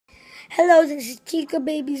Hello, this is Tika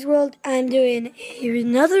Baby's World. I'm doing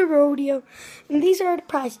another rodeo, and these are the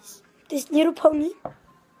prizes. This little pony,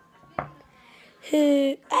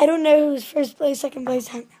 who I don't know who's first place, second place.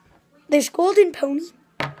 This golden pony,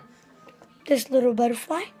 this little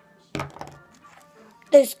butterfly,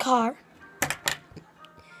 this car,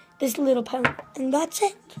 this little pony, and that's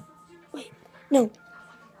it. Wait, no,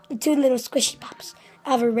 two little squishy pops.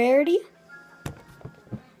 I have a rarity,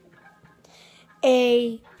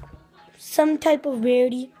 some type of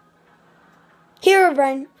rarity, hero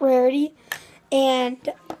brand rarity, and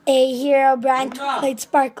a hero brand Twilight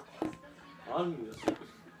Sparkle.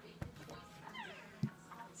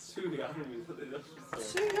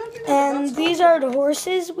 And these are the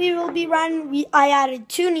horses we will be riding. I added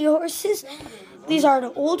 2 new horses. These are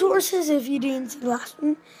the old horses, if you didn't see the last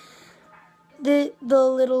one. The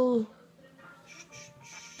little,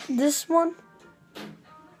 this one,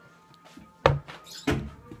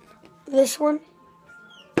 this one,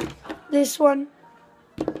 this one,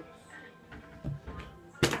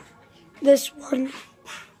 this one,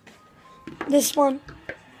 this one,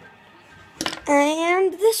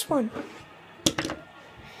 and this one.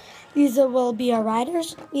 These will be our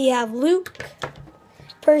riders. We have Luke,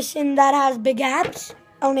 person that has big abs.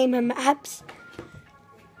 I'll name him Abs.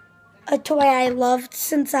 A toy I loved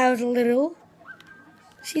since I was little.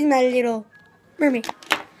 She's my little mermaid.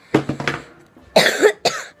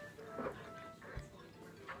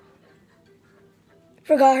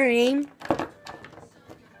 Forgot her name.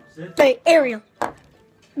 Wait, Ariel.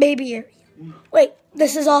 Baby Ariel. Wait,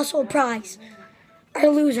 this is also a prize. Our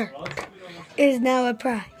loser is now a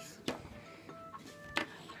prize.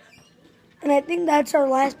 And I think that's our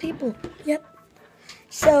last people. Yep.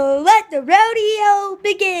 So let the rodeo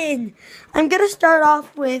begin. I'm going to start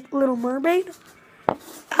off with Little Mermaid.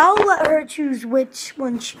 I'll let her choose which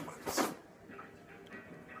one she wants.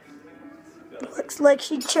 Looks like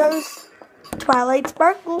she chose Twilight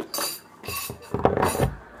Sparkle.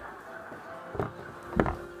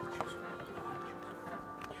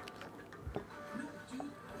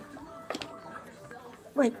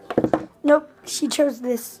 Wait. Nope, she chose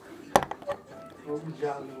this.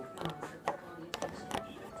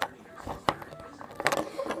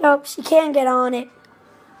 Nope, she can't get on it.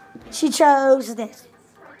 She chose this.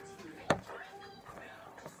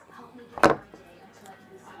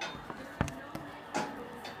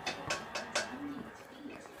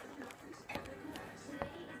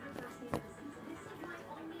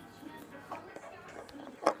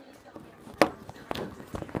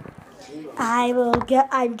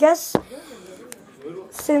 I guess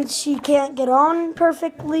since she can't get on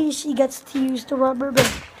perfectly, she gets to use the rubber band.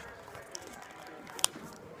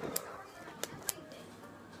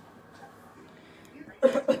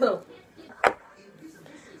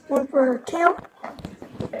 One for her tail,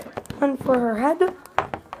 one for her head.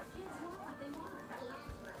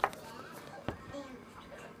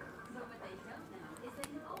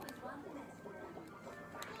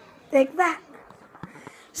 Like that.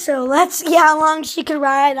 So let's see how long she can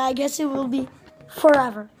ride. I guess it will be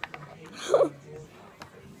forever.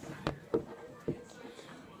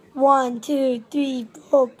 1, 2, 3,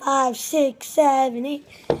 4, 5, 6, 7, 8,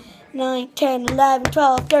 9, 10, 11,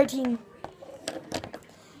 12, 13,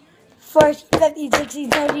 14, 15,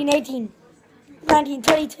 16, 17, 18, 19,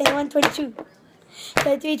 20, 21, 22,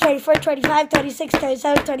 23, 24, 25, 26,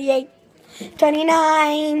 27, 28,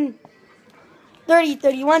 29, 30,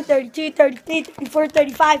 31, 32, 33, 34,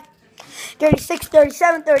 35, 36,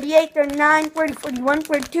 37, 38, 39, 40, 41,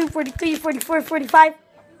 42, 43, 44, 45,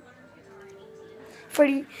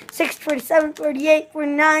 46, 47, 48,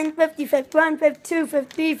 49, 50, 51, 52,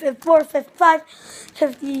 53, 54, 55,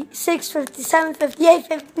 56, 57, 58,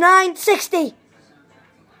 59, 60.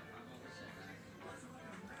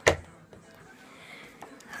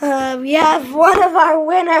 We have one of our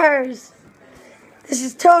winners. This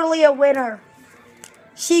is totally a winner.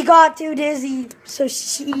 She got too dizzy, so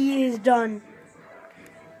she is done.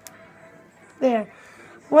 There.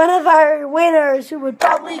 One of our winners who would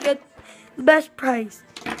probably get the best prize.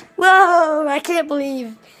 Whoa, I can't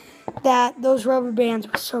believe that those rubber bands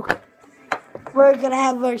were so good. We're going to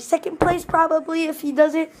have our second place probably if he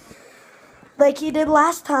does it like he did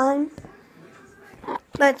last time.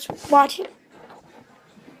 Let's watch it.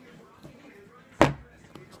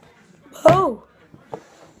 Oh.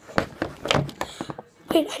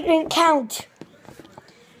 Wait, I didn't count.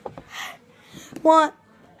 1,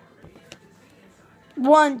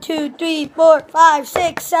 2, 3, 4, 5,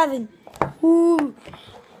 6, 7. Ooh.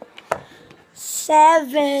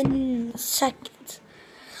 7 seconds.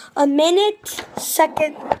 A minute,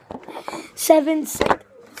 second, 7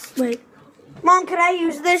 seconds. Wait. Mom, could I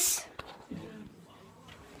use this?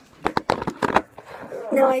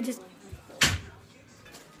 Now I just...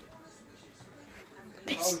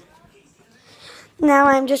 Now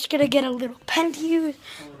I'm just going to get a little pen to use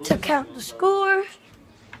to count the score.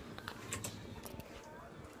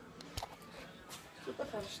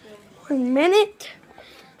 One minute.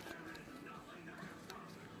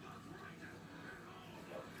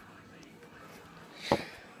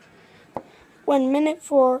 One minute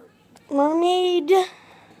for mermaid.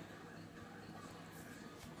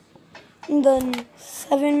 And then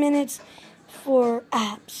 7 minutes for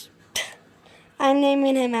abs. I'm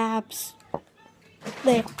naming him abs.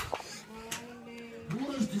 There.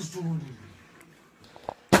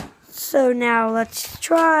 So now let's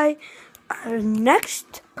try our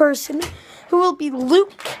next person, who will be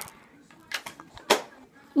Luke.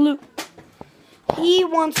 Luke. He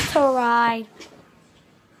wants to ride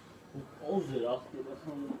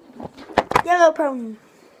yellow pony.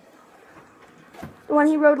 The one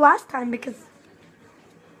he rode last time because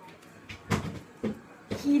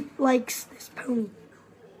he likes this pony.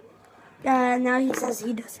 Now he says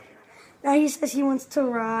he doesn't. Now he says he wants to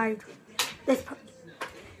ride this pony.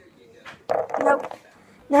 Nope.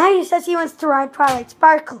 Now he says he wants to ride Twilight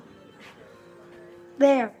Sparkle.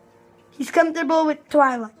 There. He's comfortable with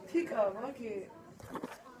Twilight. Tika, okay.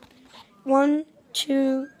 1,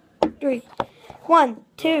 2, 3. 1,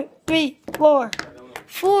 2, 3, 4.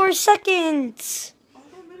 4 seconds.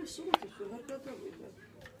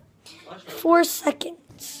 4 seconds.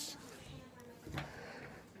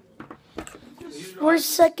 4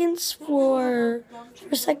 seconds for...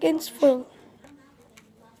 4 seconds for...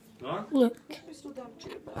 Look.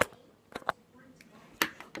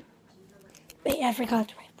 Wait, I forgot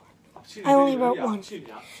to write 4. I only wrote 1.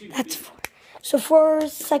 That's 4. So 4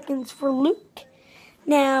 seconds for Luke.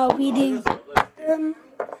 Now we do...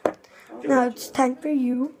 now it's time for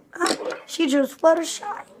you. She chose Fluttershy.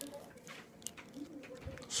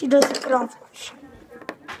 She doesn't put on Fluttershy.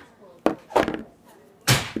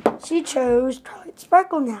 She chose Twilight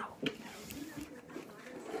Sparkle now.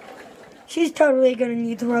 She's totally going to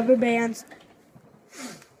need the rubber bands.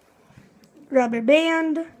 Rubber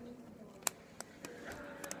band.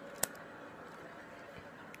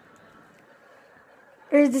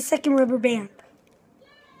 Where's the second rubber band?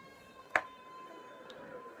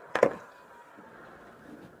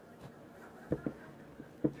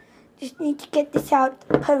 Just need to get this out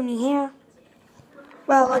the pony here.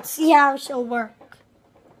 Well, let's see how she'll work.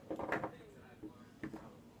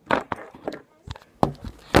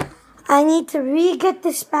 I need to re-get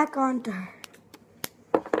this back onto her.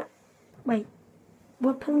 Wait,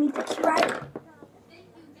 what pony did you ride?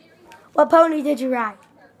 What pony did you ride?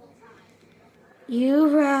 You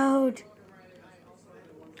rode...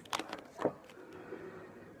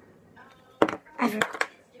 I forgot.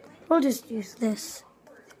 We'll just use this.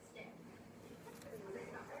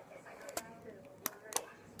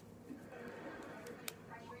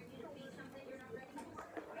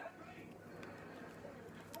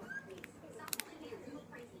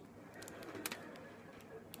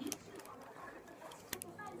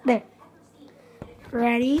 There.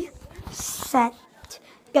 Ready, set,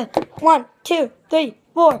 go. 1, 2, 3,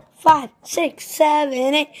 4, 5, 6, 7,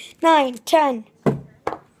 8, 9, 10.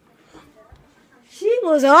 She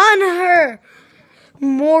was on her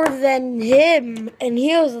more than him, and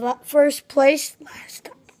he was first place last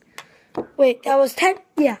time. Wait, that was 10?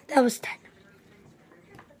 Yeah, that was 10.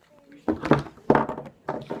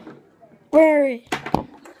 Where is it?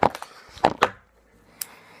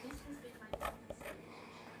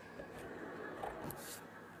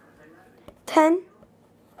 10.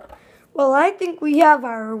 Well, I think we have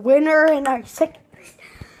our winner and our second.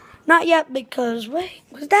 Not yet because, wait,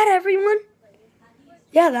 was that everyone?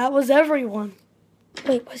 Yeah, that was everyone.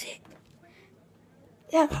 Wait, was it?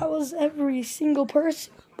 Yeah, that was every single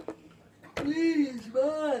person. Please,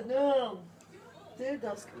 man, no.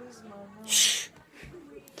 Shh.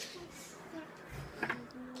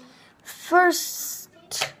 First,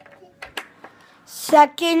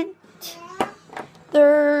 second,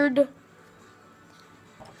 third,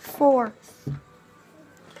 fourth.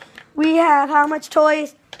 We have how much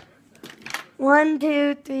toys? 1,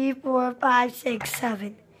 2, 3, 4, 5, 6,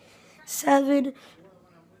 7. 7,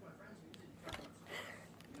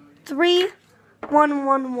 3, 1,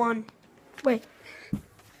 1, 1. Wait.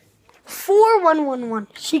 4, 1, 1, 1.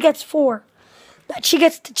 She gets 4. But she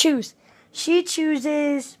gets to choose. She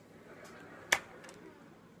chooses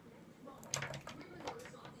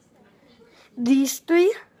these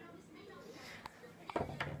 3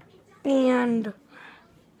 and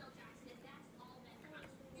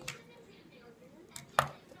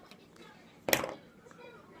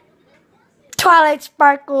Twilight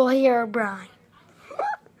Sparkle Herobrine.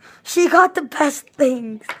 She got the best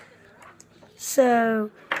things. So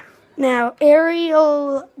now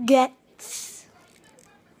Ariel gets.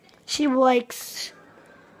 She likes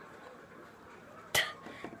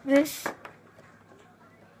this.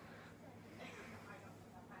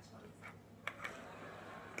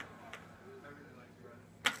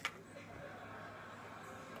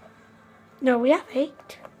 No, we have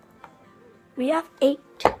 8. We have 8,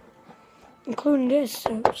 including this.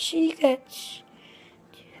 So she gets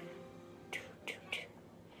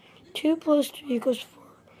 2 plus 2 equals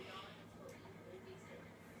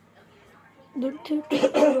 4.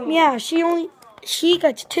 Yeah, she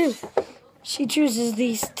gets 2. She chooses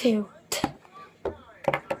these 2.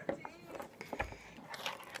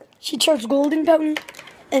 She chose golden pony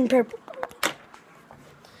and purple.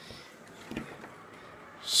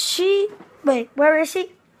 Wait, where is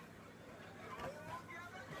she?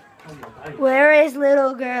 Where is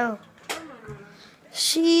little girl?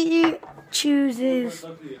 She chooses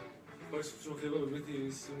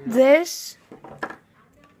this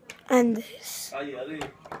and this.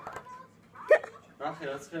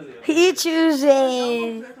 He chooses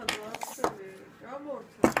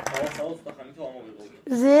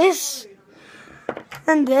this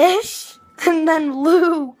and this, and then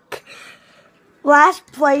Luke. Last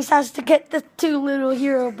place has to get the 2 little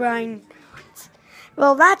hero Brian.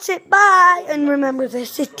 Well, that's it. Bye. And remember,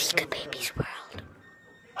 this is Tika Baby's World.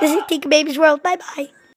 This is Tika Baby's World. Bye-bye.